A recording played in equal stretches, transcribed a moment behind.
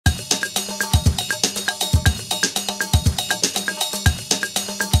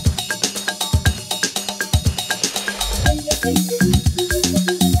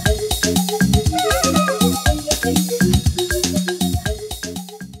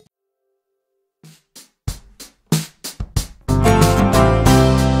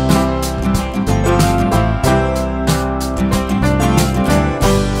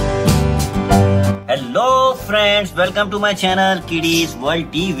friends, welcome to my channel Kidiez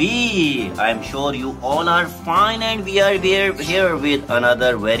World TV. I'm sure you all are fine and we are here with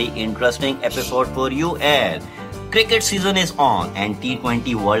another very interesting episode for you. And cricket season is on and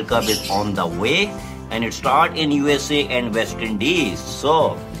T20 World Cup is on the way and it starts in USA and West Indies.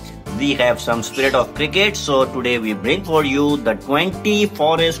 So we have some spirit of cricket. So today we bring for you the 20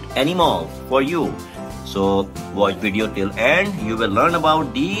 forest animals for you. So watch video till end. You will learn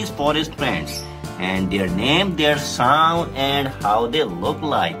about these forest friends and their name, their sound and how they look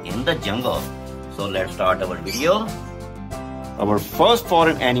like in the jungle. So let's start our video. Our first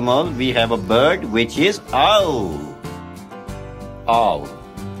foreign animal, we have a bird which is owl. Owl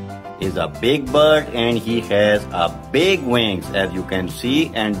is a big bird and he has a big wings as you can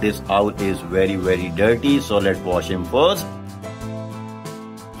see, and this owl is very dirty. So let's wash him first.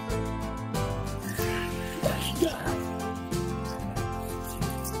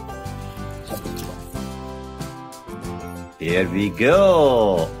 Here we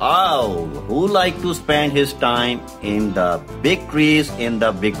go. Owl who like to spend his time in the big trees, in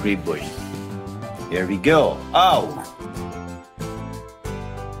the big tree bush. Here we go. Owl.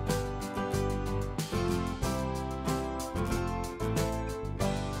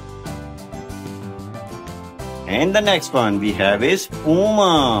 And the next one we have is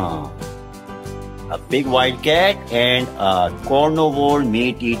puma. A big white cat and a carnivore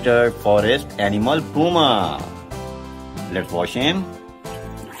meat eater forest animal puma. Let's wash him.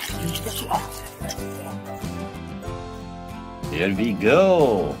 Here we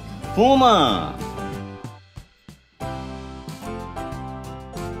go. Puma.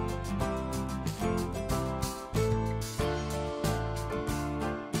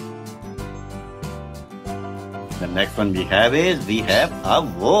 The next one we have a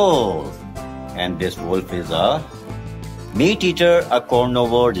wolf. And this wolf is a meat eater, a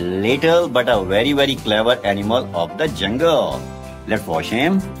carnivore, little but a very clever animal of the jungle. Let's wash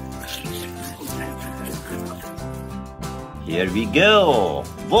him. Here we go.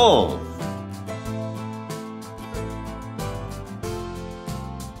 Wolf.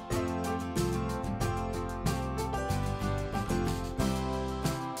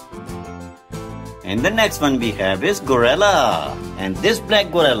 And the next one we have is gorilla. And this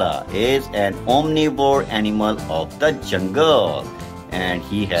black gorilla is an omnivore animal of the jungle. And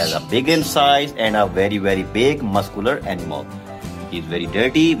he has a big in size and a very big muscular animal. He's very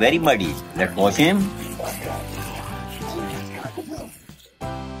dirty, very muddy. Let's wash him.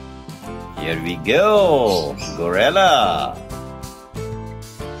 Here we go. Gorilla.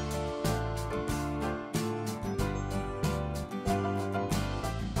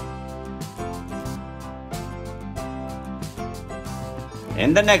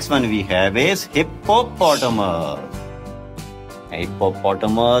 And the next one we have is hippopotamus.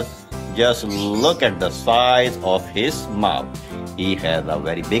 Hippopotamus, just look at the size of his mouth. He has a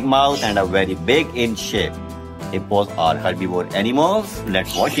very big mouth and a very big in shape. Hippos are herbivore animals.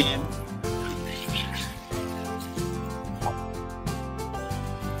 Let's watch him.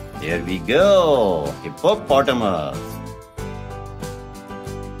 Here we go. Hippopotamus.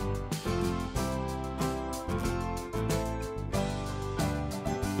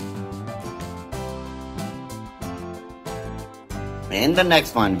 And the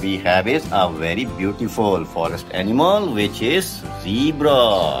next one we have is a very beautiful forest animal which is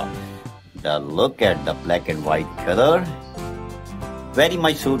zebra. Look at the black and white color. Very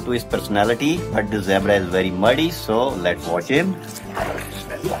much suit to his personality, but the zebra is very muddy, so let's watch him.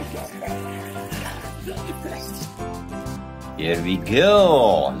 Here we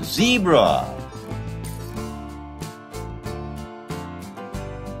go. Zebra.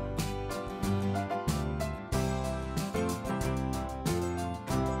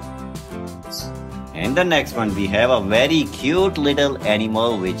 And the next one we have a very cute little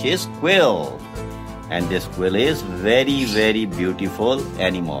animal which is squirrel. And this squirrel is very beautiful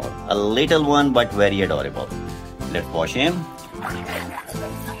animal. A little one but very adorable. Let's wash him.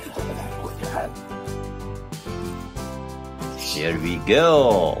 Here we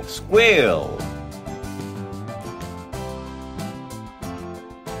go. Squirrel.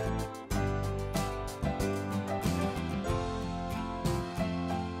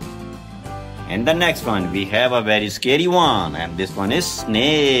 And the next one we have a very scary one, and this one is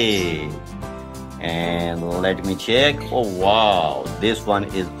snake. And let me check. Oh wow, this one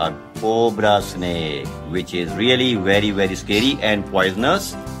is a cobra snake, which is really very scary and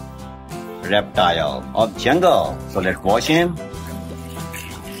poisonous reptile of jungle. So let's wash him.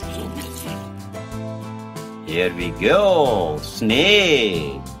 Here we go.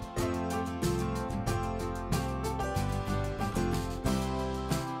 Snake.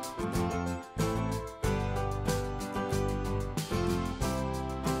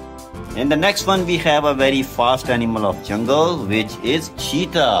 In the next one, we have a very fast animal of jungle, which is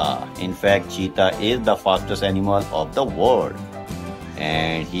cheetah. In fact, cheetah is the fastest animal of the world.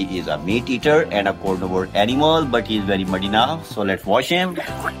 And he is a meat eater and a carnivore animal, but he is very muddy now. So let's wash him.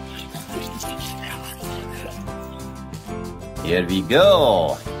 Here we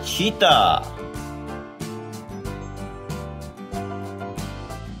go, cheetah.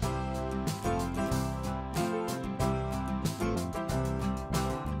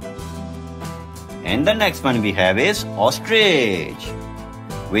 And the next one we have is ostrich,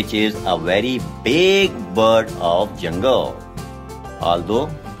 which is a very big bird of jungle. Although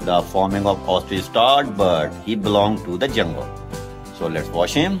the forming of ostrich start, but he belongs to the jungle. So let's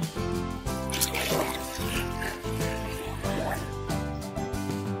wash him.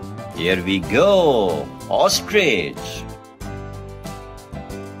 Here we go, ostrich.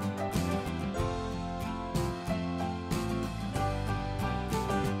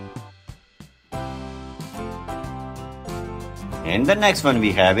 And the next one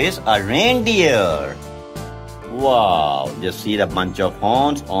we have is a reindeer. Wow, just see the bunch of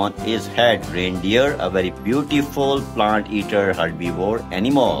horns on his head. Reindeer, a very beautiful plant eater herbivore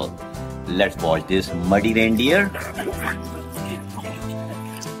animal. Let's watch this muddy reindeer.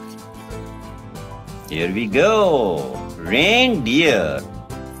 Here we go, reindeer.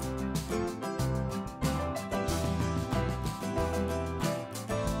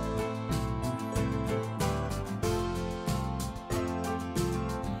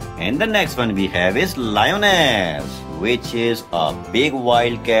 And the next one we have is lioness, which is a big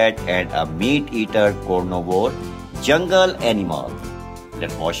wildcat and a meat eater carnivore jungle animal.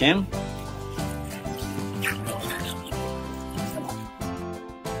 Let's wash him.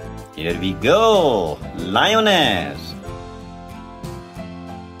 Here we go, lioness.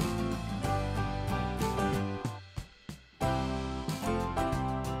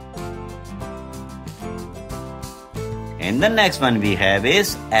 And the next one we have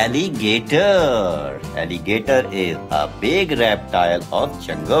is alligator. Alligator is a big reptile of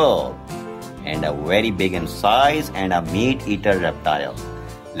jungle and a very big in size and a meat eater reptile.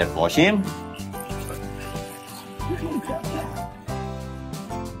 Let's wash him.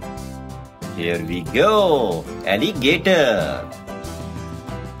 Here we go, alligator.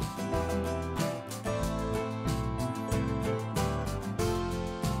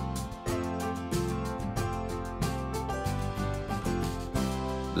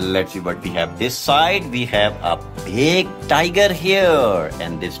 Let's see what we have this side. We have a big tiger here,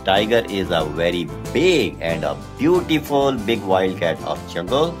 and this tiger is a very big and a beautiful big wildcat of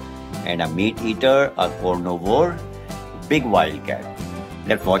jungle and a meat eater, a carnivore big wildcat.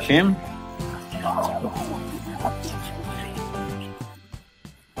 Let's watch him.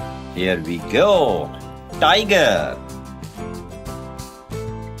 Here we go, tiger.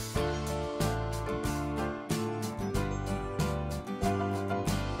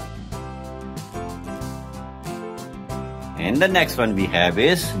 And the next one we have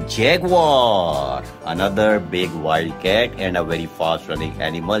is jaguar, another big wildcat and a very fast running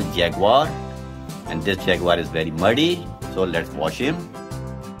animal, jaguar. And this jaguar is very muddy, so let's wash him.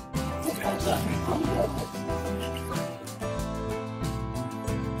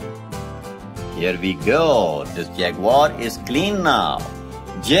 Here we go, this jaguar is clean now,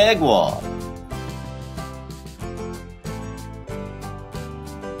 jaguar.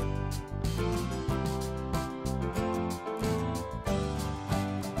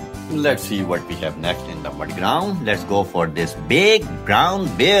 Let's see what we have next in the mud ground. Let's go for this big brown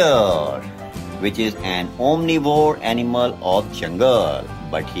bear, which is an omnivore animal of jungle,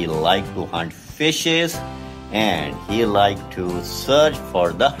 but he likes to hunt fishes and he likes to search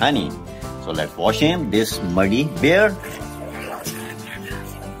for the honey. So let's wash him, this muddy bear.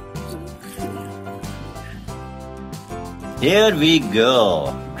 Here we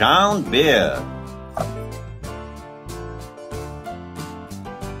go, brown bear.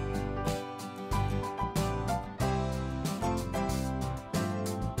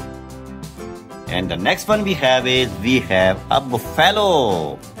 And the next one we have is a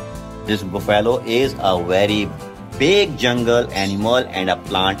buffalo. This buffalo is a very big jungle animal and a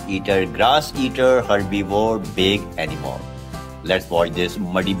plant eater, grass eater, herbivore, big animal. Let's watch this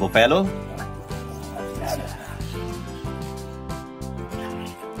muddy buffalo.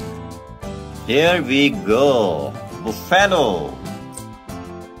 Here we go, buffalo.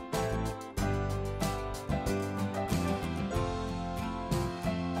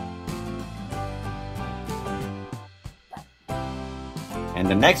 And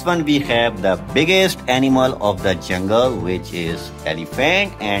the next one we have the biggest animal of the jungle, which is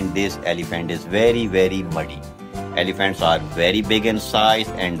elephant, and this elephant is very, very muddy. Elephants are very big in size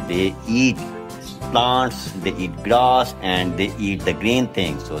and they eat plants, they eat grass, and they eat the green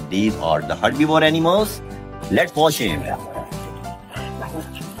things. So these are the herbivore animals. Let's watch him.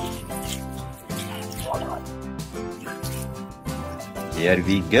 Here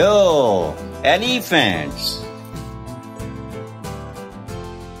we go. Elephants.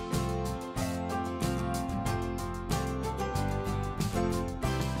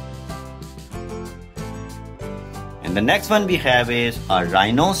 And the next one we have is a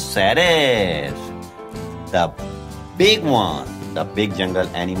rhinoceros. The big one, the big jungle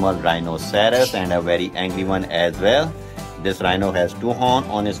animal rhinoceros, and a very angry one as well. This rhino has two horns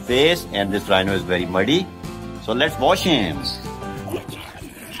on his face and this rhino is very muddy. So let's watch him.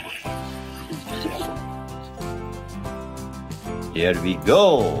 Here we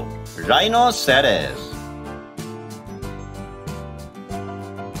go. Rhinoceros.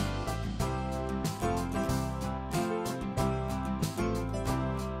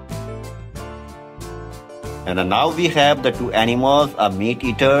 And now we have the two animals, a meat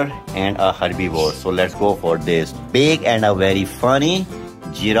eater and a herbivore. So let's go for this big and a very funny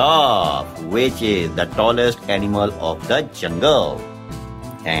giraffe, which is the tallest animal of the jungle.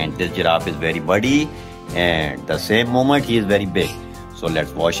 And this giraffe is very muddy and the same moment he is very big. So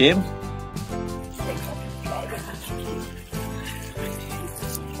let's watch him.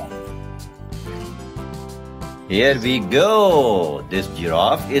 Here we go. This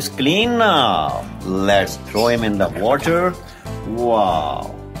giraffe is clean now. Let's throw him in the water.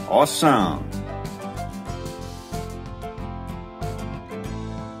 Wow, awesome.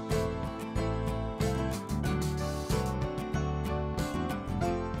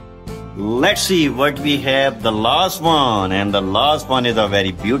 Let's see what we have the last one, and the last one is a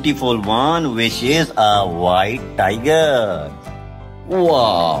very beautiful one, which is a white tiger.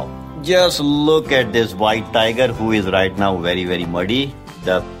 Wow. Just look at this white tiger who is right now very muddy.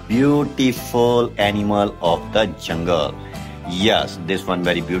 The beautiful animal of the jungle. Yes, this one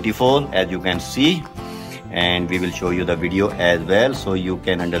very beautiful as you can see. And we will show you the video as well so you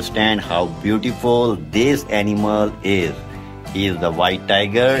can understand how beautiful this animal is. He is the white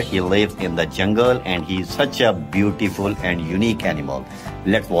tiger. He lives in the jungle and he is such a beautiful and unique animal.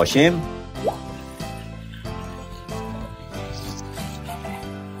 Let's watch him.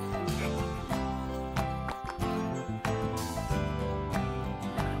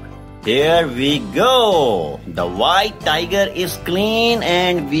 Here we go. The white tiger is clean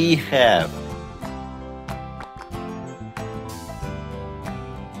and we have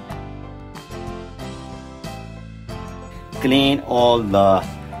clean all the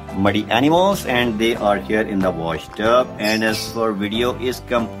muddy animals and they are here in the wash tub. And as for video is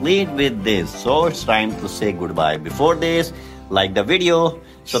complete with this, so it's time to say goodbye. Before this, like the video,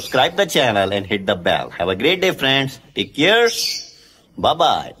 subscribe the channel and hit the bell. Have a great day friends. Take care. Bye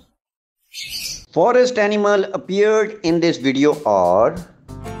bye. Forest animal appeared in this video are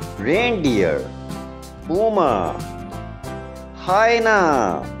reindeer, puma,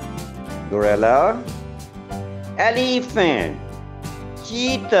 hyena, gorilla, elephant,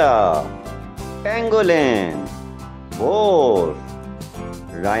 cheetah, pangolin, wolf,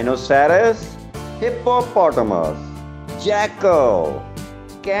 rhinoceros, hippopotamus, jackal,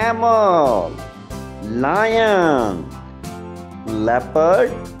 camel, lion,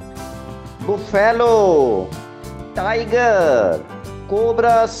 leopard, buffalo, tiger,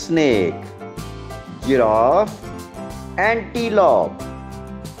 cobra snake, giraffe, antelope,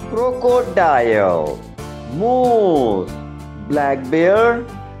 crocodile, moose, black bear,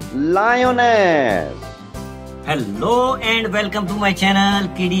 lioness. Hello and welcome to my channel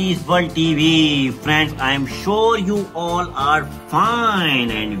Kidiez World TV. Friends, I am sure you all are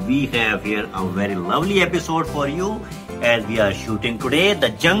fine and we have here a very lovely episode for you as we are shooting today the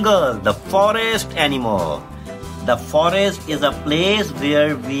jungle, the forest animal. The forest is a place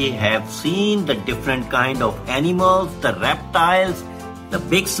where we have seen the different kind of animals, the reptiles, the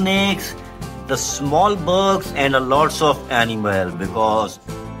big snakes, the small bugs and a lots of animals, because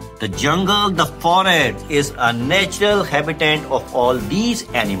the jungle, the forest is a natural habitat of all these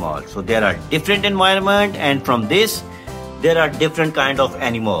animals. So there are different environment and from this there are different kind of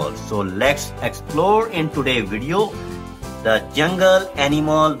animals. So let's explore in today's video the jungle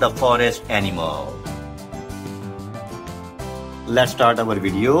animal, the forest animal. Let's start our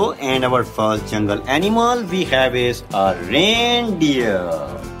video and our first jungle animal we have is a reindeer.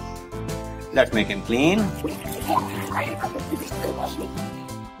 Let's make him clean.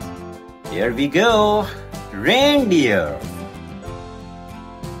 Here we go, reindeer.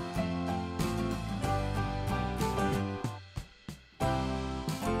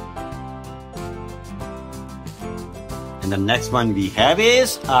 And the next one we have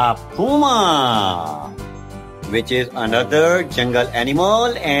is a puma, which is another jungle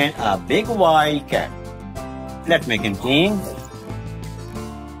animal and a big wild cat. Let's make him clean.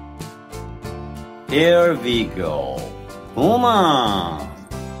 Here we go. Puma.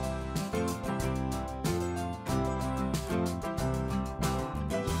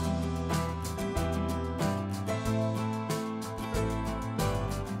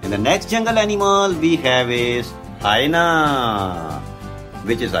 And the next jungle animal we have is hyena,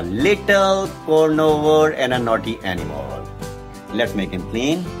 which is a little carnivore and a naughty animal. Let's make him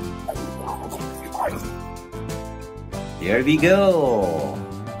clean. Here we go.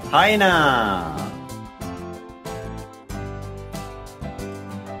 Hyena.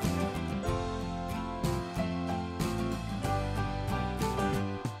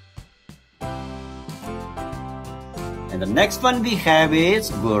 And the next one we have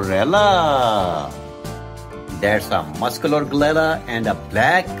is gorilla. That's a muscular gorilla and a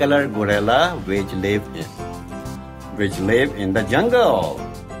black color gorilla which live in the jungle.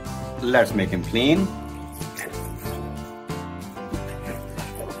 Let's make him clean.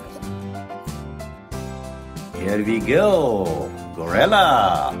 Here we go,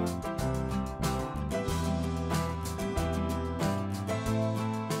 gorilla.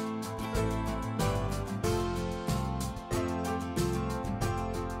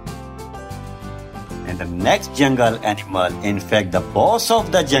 And the next jungle animal, in fact the boss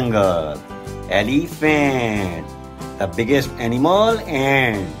of the jungle, elephant, the biggest animal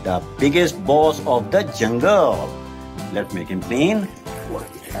and the biggest boss of the jungle. Let's make him clean.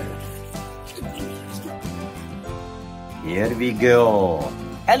 Here we go,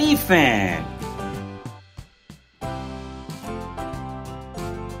 elephant.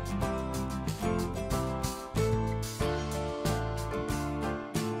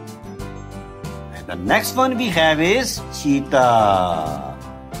 And the next one we have is cheetah,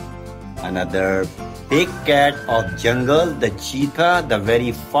 another big cat of jungle, the cheetah, the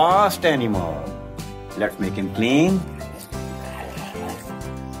very fast animal. Let's make him clean.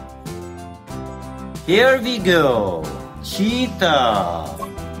 Here we go, cheetah.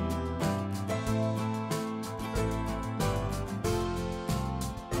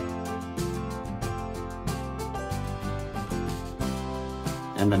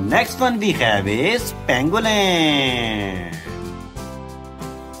 And the next one we have is pangolin.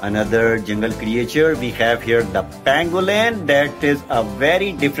 Another jungle creature we have here, the pangolin. That is a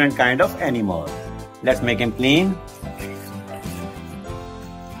very different kind of animal. Let's make him clean.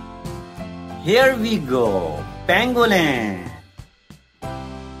 Here we go, pangolin.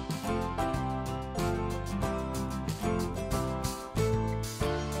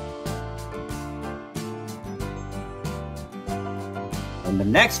 And the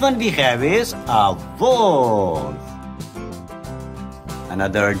next one we have is a wolf,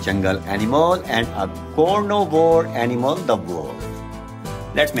 another jungle animal and a carnivore animal, the wolf.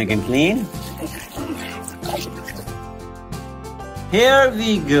 Let's make him clean. Here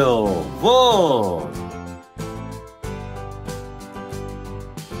we go, wolf.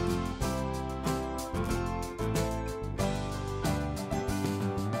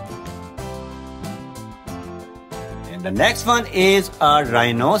 And the next one is a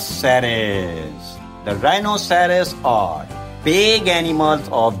rhinoceros. The rhinoceros are big animals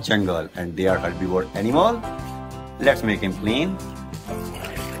of jungle and they are herbivore animal. Let's make him clean.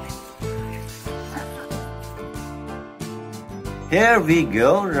 Here we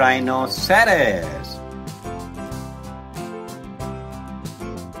go, rhinoceros.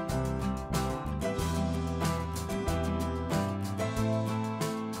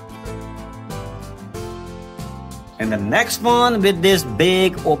 And the next one with this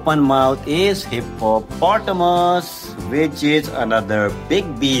big open mouth is hippopotamus, which is another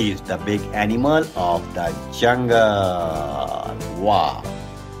big beast, the big animal of the jungle. Wow,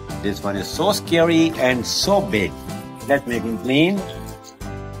 this one is so scary and so big. Let's make him clean.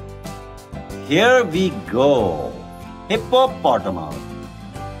 Here we go, hippopotamus.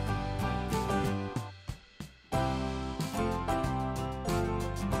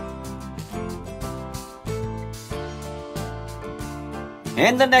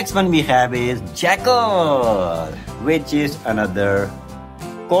 And the next one we have is jackal, which is another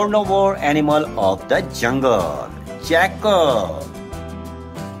carnivore animal of the jungle. Jackal.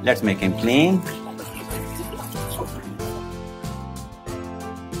 Let's make him clean.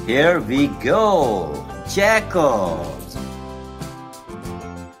 Here we go, jackals.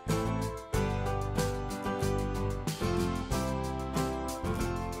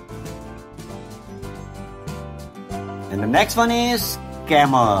 And the next one is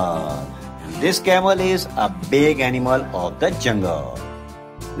camel. This camel is a big animal of the jungle.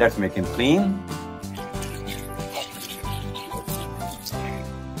 Let's make him clean.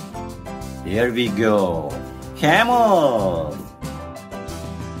 Here we go. Camel.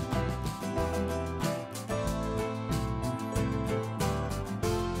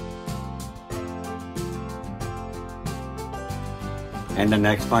 And the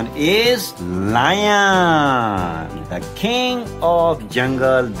next one is lion. The king of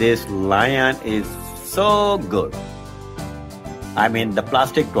jungle. This lion is so good. I mean the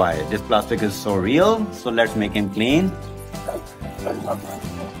plastic toy. This plastic is so real. So let's make him clean.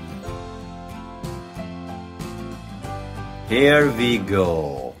 Here we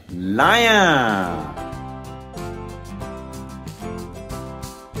go. Lion.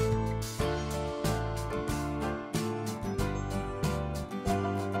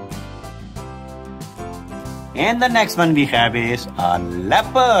 And the next one we have is a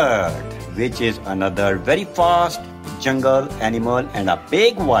leopard, which is another very fast jungle animal and a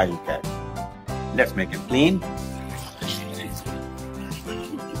big wildcat. Let's make it clean.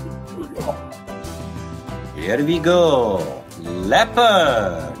 Here we go.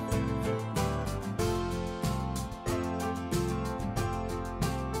 Leopard.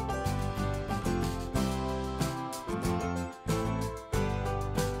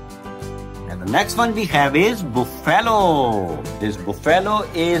 And the next one we have is buffalo. This buffalo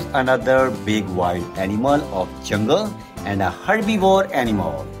is another big wild animal of jungle and a herbivore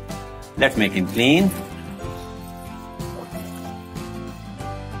animal. Let's make him clean.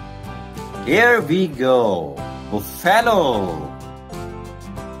 Here we go. Buffalo.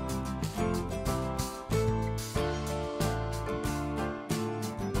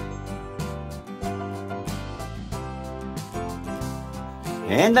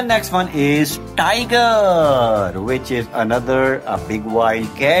 And the next one is tiger, which is another a big wild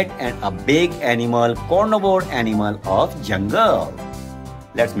cat and a big animal, carnivore animal of jungle.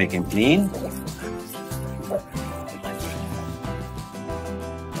 Let's make him clean.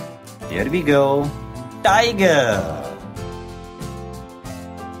 Here we go. Tiger.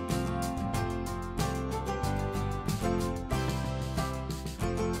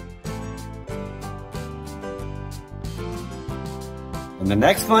 And the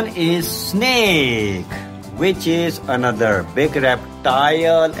next one is snake, which is another big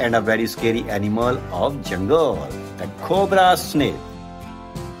reptile and a very scary animal of jungle, the cobra snake.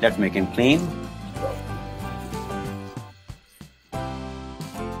 Let's make him clean.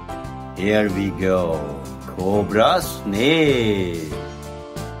 Here we go, cobra snake.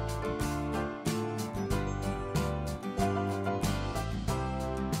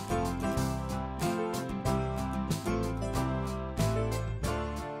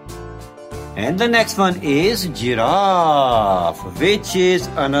 And the next one is giraffe, which is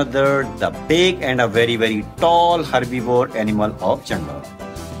another the big and a very tall herbivore animal of jungle.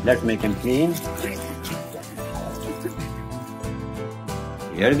 Let's make him clean.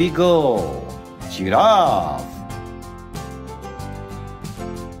 Here we go, giraffe.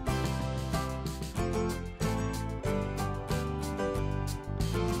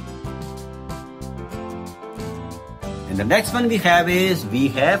 And the next one we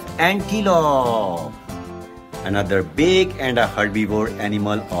have antelope, another big and a herbivore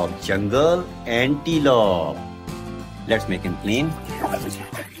animal of jungle, antelope. Let's make him clean.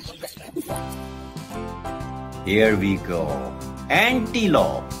 Here we go,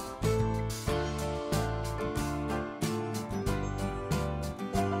 antelope.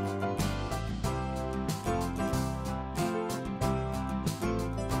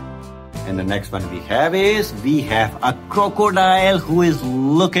 And the next one we have a crocodile who is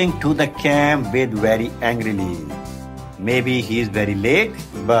looking to the camp with very angrily. Maybe he is very late,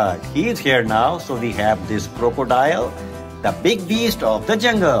 but he is here now. So we have this crocodile, the big beast of the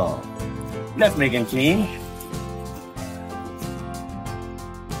jungle. Let's make him clean.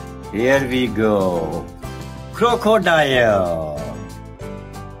 Here we go, crocodile.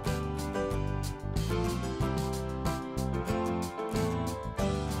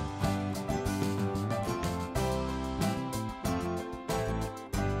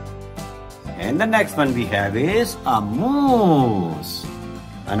 And the next one we have is a moose,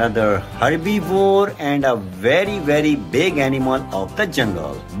 another herbivore and a very big animal of the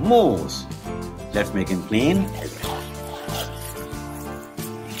jungle, moose. Let's make him clean.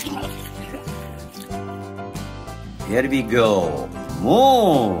 Here we go,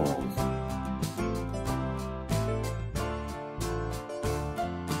 moose.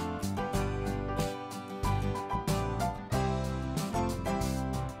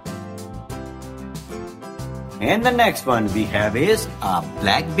 And the next one we have is a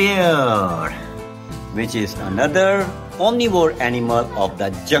black bear, which is another omnivore animal of the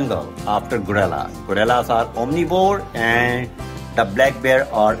jungle after gorilla. Gorillas are omnivore and the black bear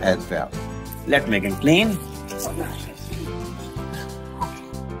are as well. Let's make it clean.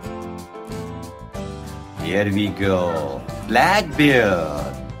 Here we go. Black bear.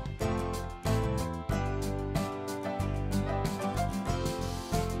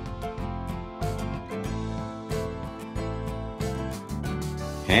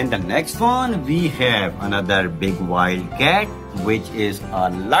 And the next one we have another big wild cat, which is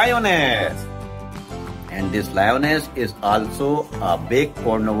a lioness. And this lioness is also a big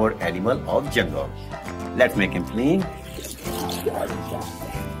carnivore animal of jungle. Let's make him clean.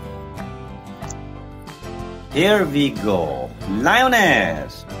 Here we go.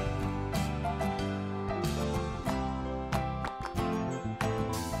 Lioness.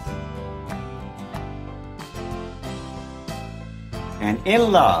 And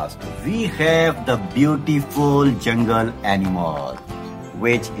in last, we have the beautiful jungle animal,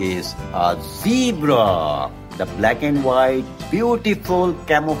 which is a zebra. The black and white, beautiful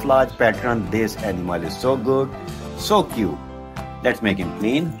camouflage pattern. This animal is so good, so cute. Let's make him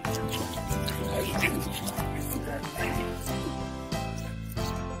clean.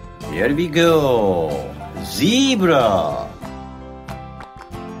 Here we go. Zebra.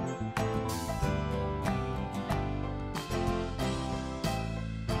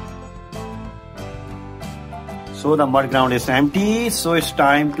 So the mud ground is empty, so it's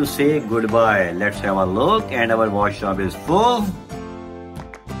time to say goodbye. Let's have a look, and our washroom is full.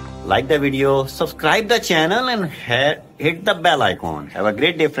 Like the video, subscribe the channel and hit the bell icon. Have a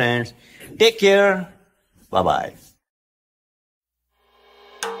great day, friends. Take care. Bye-bye.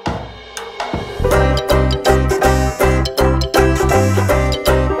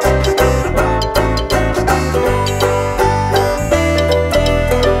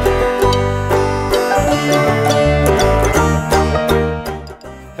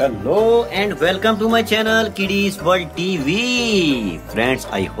 Hello and welcome to my channel Kidiez World TV. Friends,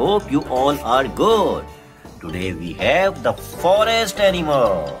 I hope you all are good. Today we have the forest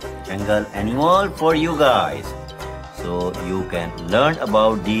animal, jungle animal for you guys. So you can learn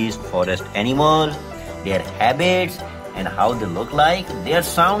about these forest animals, their habits and how they look like, their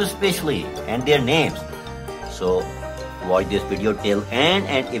sound especially and their names. So watch this video till end,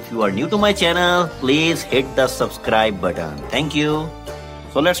 and if you are new to my channel, please hit the subscribe button. Thank you.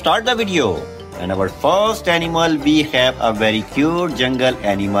 So let's start the video. And our first animal, we have a very cute jungle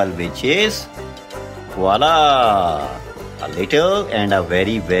animal, which is koala. A little and a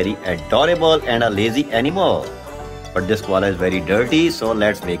very adorable and a lazy animal. But this koala is very dirty, so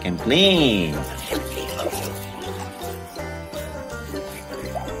let's make him clean.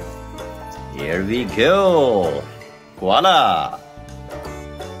 Here we go. Koala.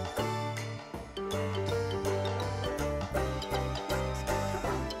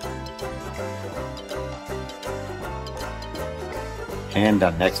 And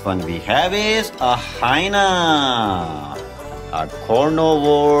the next one we have is a hyena, a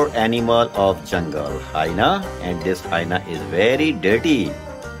carnivore animal of jungle. Hyena, and this hyena is very dirty.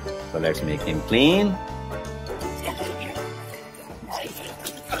 So let's make him clean.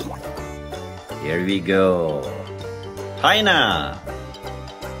 Here we go. Hyena.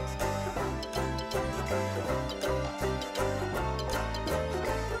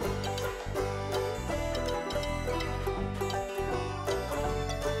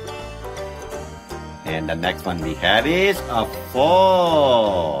 And the next one we have is a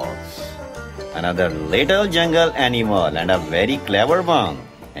fox. Another little jungle animal and a very clever one.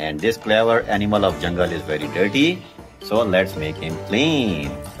 And this clever animal of jungle is very dirty. So let's make him clean.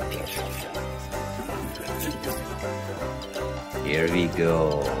 Here we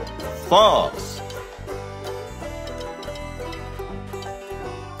go. Fox.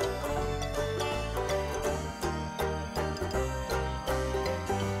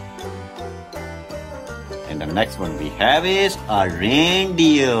 And the next one we have is a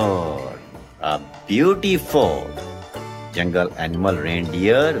reindeer, a beautiful jungle animal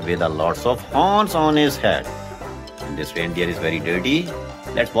reindeer with a lots of horns on his head. And this reindeer is very dirty.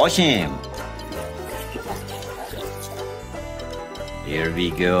 Let's wash him. Here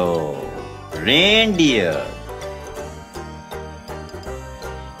we go. Reindeer.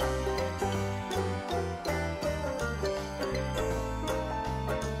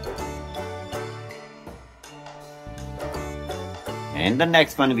 And the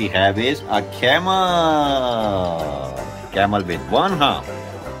next one we have is a camel. Camel with one hump.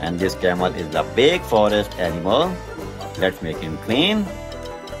 And this camel is a big forest animal. Let's make him clean.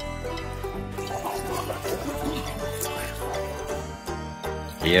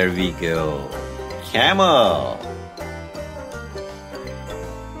 Here we go. Camel.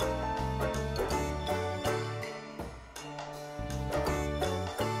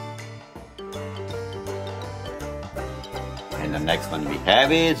 And the next one we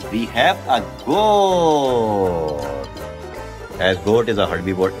have a goat. As goat is a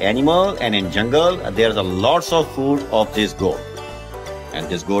herbivore animal, and in jungle there's a lots of food of this goat. And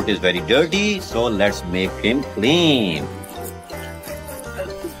this goat is very dirty, so let's make him clean.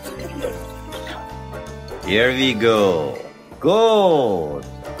 Here we go. Goat.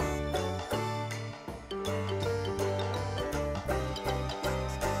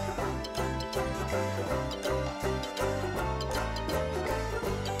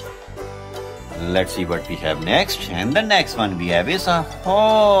 Let's see what we have next. And the next one we have is a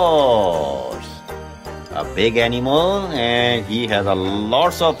horse. A big animal, and he has a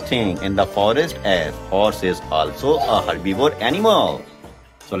lots of things in the forest, as horse is also a herbivore animal.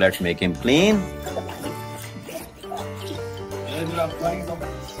 So let's make him clean.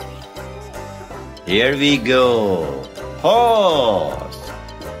 Here we go. Horse.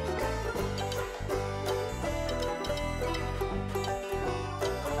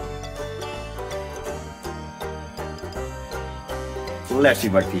 Let's see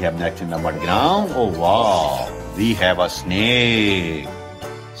what we have next in the mud ground. Oh wow, we have a snake.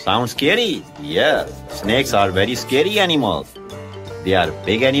 Sounds scary? Yes, snakes are very scary animals. They are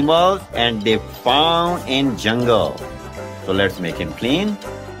big animals and they found in jungle. So let's make him clean.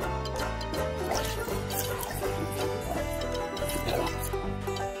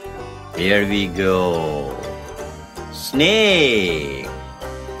 Here we go. Snake.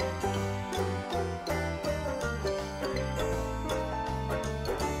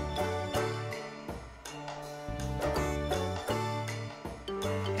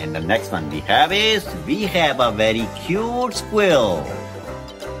 And the next one we have a very cute squirrel.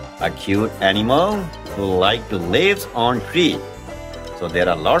 A cute animal who like to live on tree. So there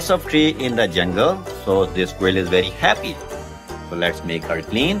are lots of trees in the jungle. So this squirrel is very happy. So let's make her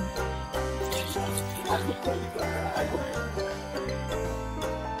clean.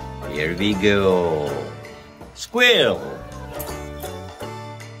 Here we go. Squirrel.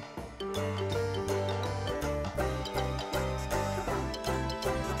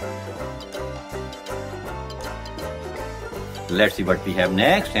 Let's see what we have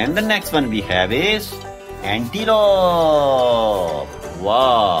next. And the next one we have is antelope.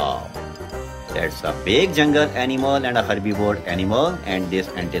 Wow. That's a big jungle animal and a herbivore animal. And this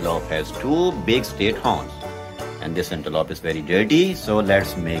antelope has two big straight horns. And this antelope is very dirty. So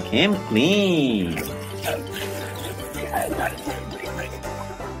let's make him clean.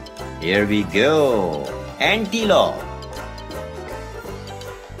 Here we go. Antelope.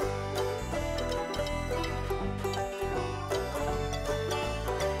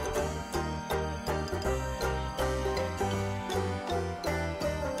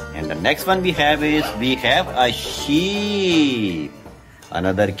 And the next one we have a sheep.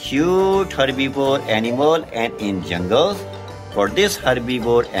 Another cute herbivore animal, and in jungles, for this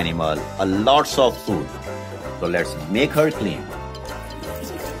herbivore animal, a lots of food. So let's make her clean.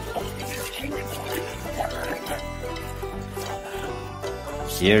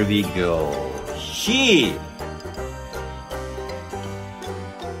 Here we go. Sheep.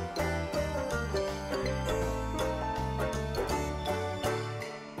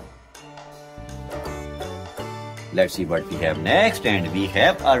 Let's see what we have next, and we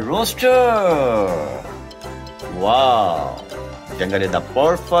have a rooster. Wow, jungle is the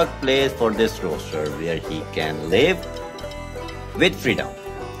perfect place for this rooster, where he can live with freedom.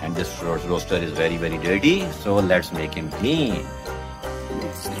 And this rooster is very dirty, so let's make him clean.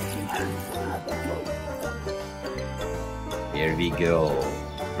 Here we go.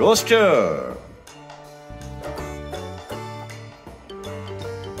 Rooster.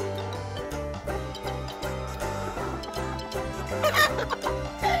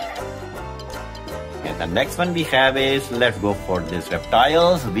 And the next one we have let's go for these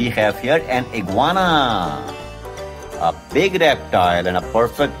reptiles. We have here an iguana. A big reptile and a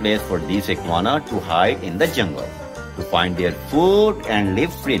perfect place for these iguana to hide in the jungle, to find their food and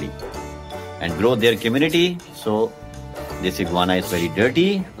live freely and grow their community. So this iguana is very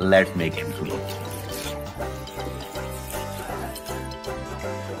dirty. Let's make him clean.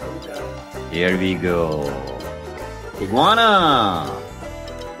 Here we go. Iguana.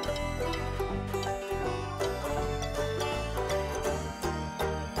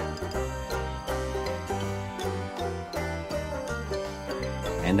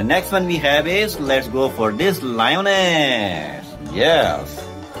 And the next one we have let's go for this lioness. Yes,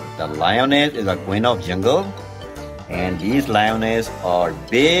 the lioness is a queen of jungle. And these lioness are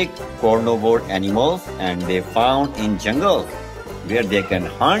big carnivore animals and they found in jungle where they can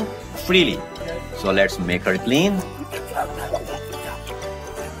hunt freely. So let's make her clean.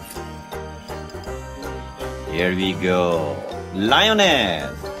 Here we go.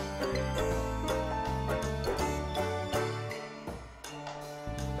 Lioness.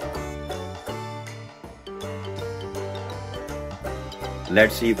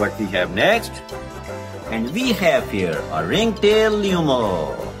 Let's see what we have next. And we have here a ringtail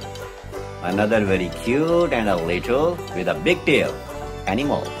lemur. Another very cute and a little with a big tail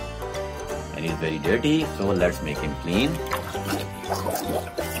animal. And he's very dirty, so let's make him clean.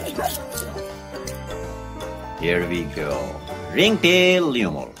 Here we go. Ringtail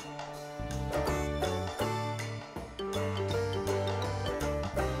lemur.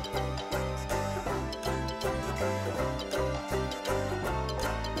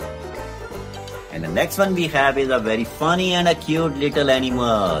 And the next one we have is a very funny and a cute little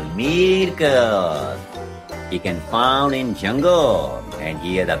animal, meerkat. He can found in jungle and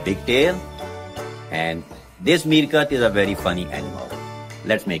he has a big tail. And this meerkat is a very funny animal.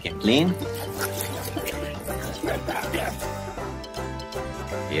 Let's make him clean.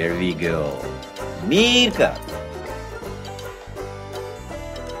 Here we go. Meerkat.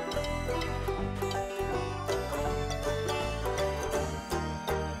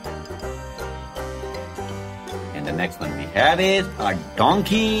 And the next one we have is a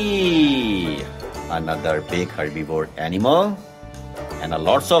donkey. Another big herbivore animal. And a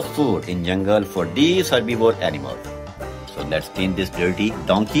lots of food in jungle for these herbivore animals. So let's clean this dirty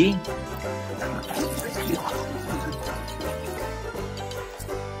donkey.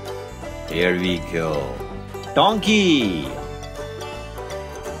 Here we go. Donkey.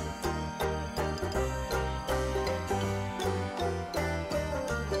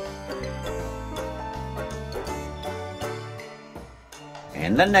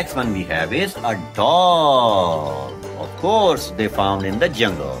 And the next one we have is a dog. Of course, they found in the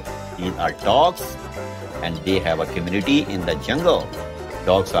jungle. These are dogs and they have a community in the jungle.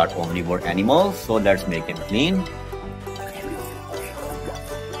 Dogs are omnivore animals, so let's make them clean.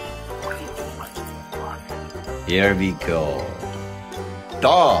 Here we go.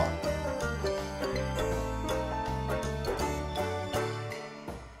 Dog.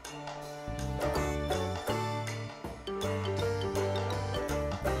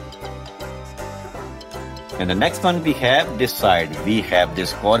 And the next one we have this side. We have this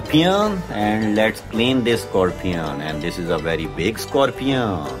scorpion and let's clean this scorpion. And this is a very big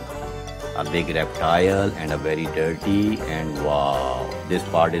scorpion. A big reptile and a very dirty and wow. This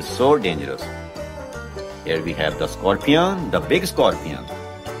part is so dangerous. Here we have the scorpion, the big scorpion.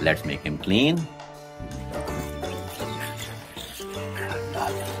 Let's make him clean.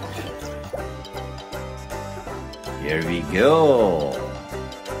 Here we go.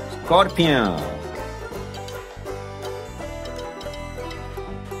 Scorpion.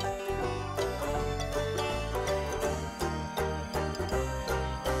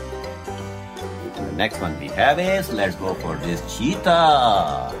 And the next one we have is, let's go for this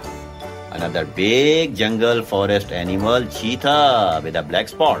cheetah. Another big jungle forest animal, cheetah with the black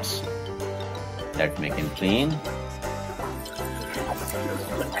spots. Let's make him clean.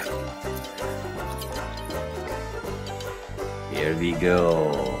 Here we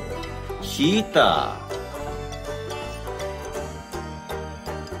go. Cheetah.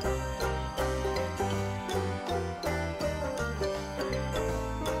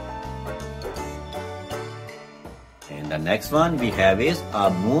 And the next one we have is a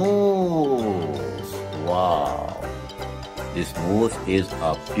moose. Wow. This moose is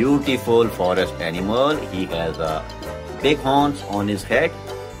a beautiful forest animal. He has a big horns on his head.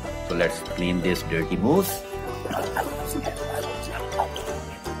 So let's clean this dirty moose.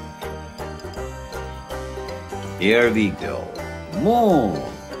 Here we go. Moose.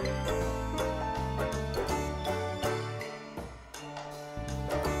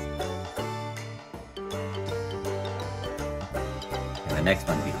 And the next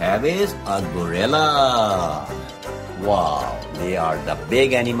one we have is a gorilla. Wow, they are the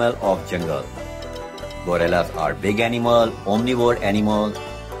big animal of jungle. Gorillas are big animal, omnivore animal,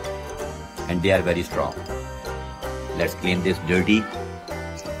 and they are very strong. Let's clean this dirty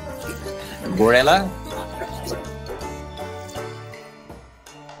gorilla.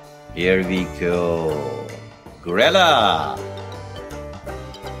 Here we go. Gorilla.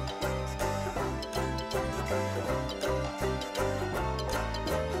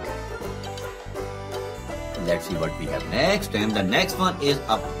 Let's see what we have next. And the next one is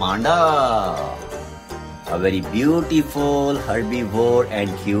a panda. A very beautiful herbivore and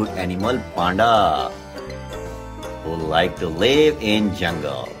cute animal, panda. who like to live in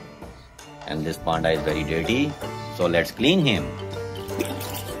jungle. And this panda is very dirty, so let's clean him.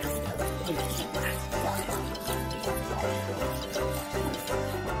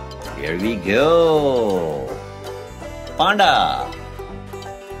 Here we go. Panda.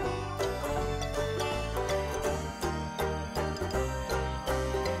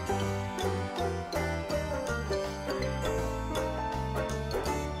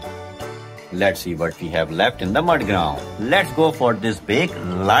 Let's see what we have left in the mud ground. Let's go for this big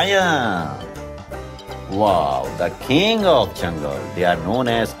lion. Wow, the king of jungle. They are known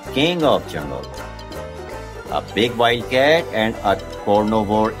as king of jungle. A big wild cat and a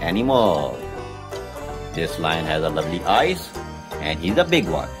carnivore animal. This lion has a lovely eyes and he's a big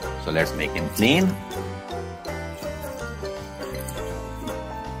one. So let's make him clean.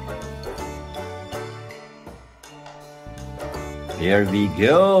 Here we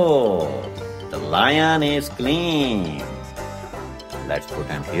go. The lion is clean. Let's put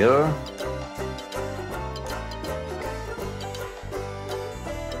him here.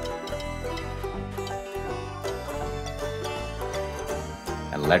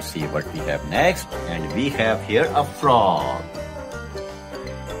 And let's see what we have next. And we have here a frog.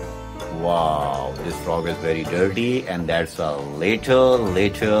 Wow, this frog is very dirty and that's a little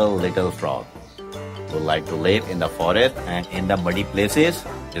frog who like to live in the forest and in the muddy places.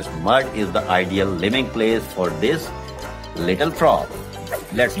 This mud is the ideal living place for this little frog.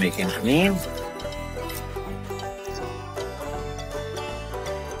 Let's make him clean.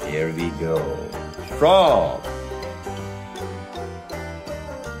 Here we go. Frog.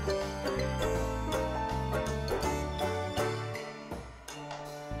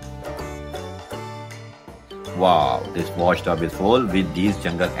 Wow, this washtub is full with these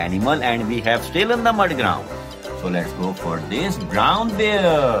jungle animals and we have still in the mud ground. So let's go for this brown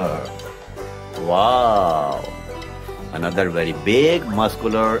bear. Wow, another very big,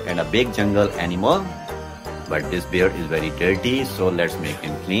 muscular and a big jungle animal. But this bear is very dirty, so let's make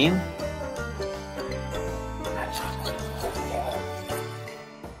him clean.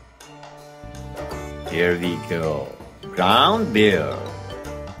 Here we go, brown bear.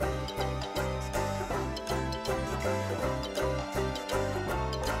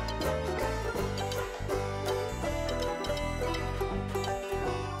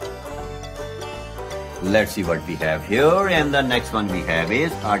 Let's see what we have here, and the next one we have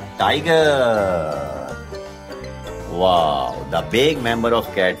is a tiger. Wow, the big member of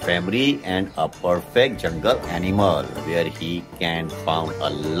cat family and a perfect jungle animal where he can find a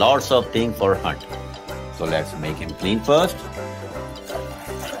lots of things for hunt. So let's make him clean first.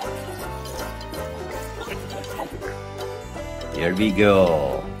 Here we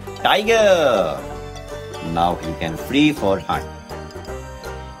go, tiger. Now he can free for hunt.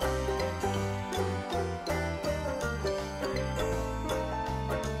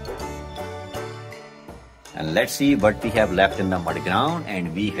 And let's see what we have left in the mud ground,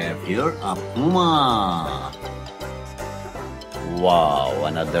 and we have here a puma. Wow,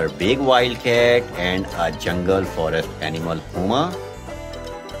 another big wildcat and a jungle forest animal puma.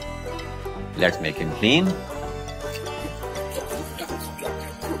 Let's make him clean.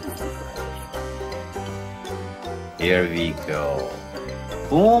 Here we go,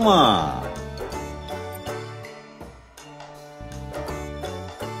 puma.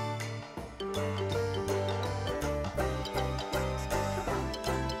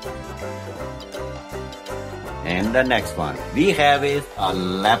 And the next one we have is a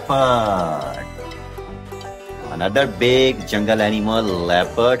leopard. Another big jungle animal,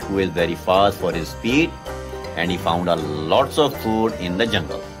 leopard, who is very fast for his speed and he found a lots of food in the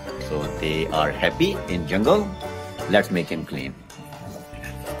jungle. So they are happy in jungle. Let's make him clean.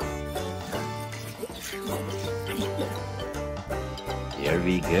 Here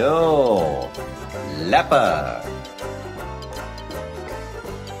we go, leopard.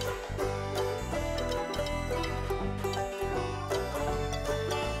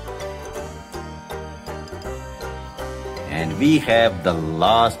 And we have the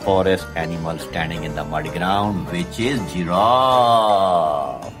last forest animal standing in the mud ground, which is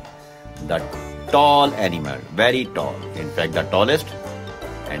giraffe. The tall animal, very tall. In fact, the tallest.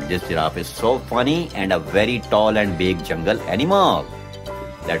 And this giraffe is so funny and a very tall and big jungle animal.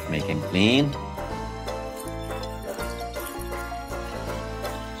 Let's make him clean.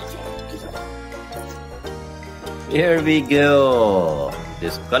 Here we go.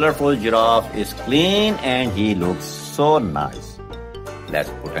 This colorful giraffe is clean and he looks so nice. Let's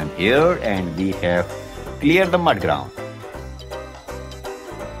put him here and we have cleared the mud ground.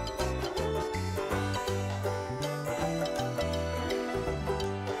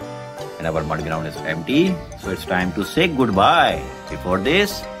 and our mud ground is empty. So it's time to say goodbye. Before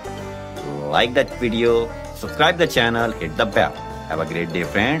this, like that video, subscribe the channel, hit the bell. Have a great day,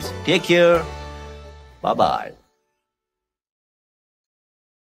 friends. Take care. Bye-bye.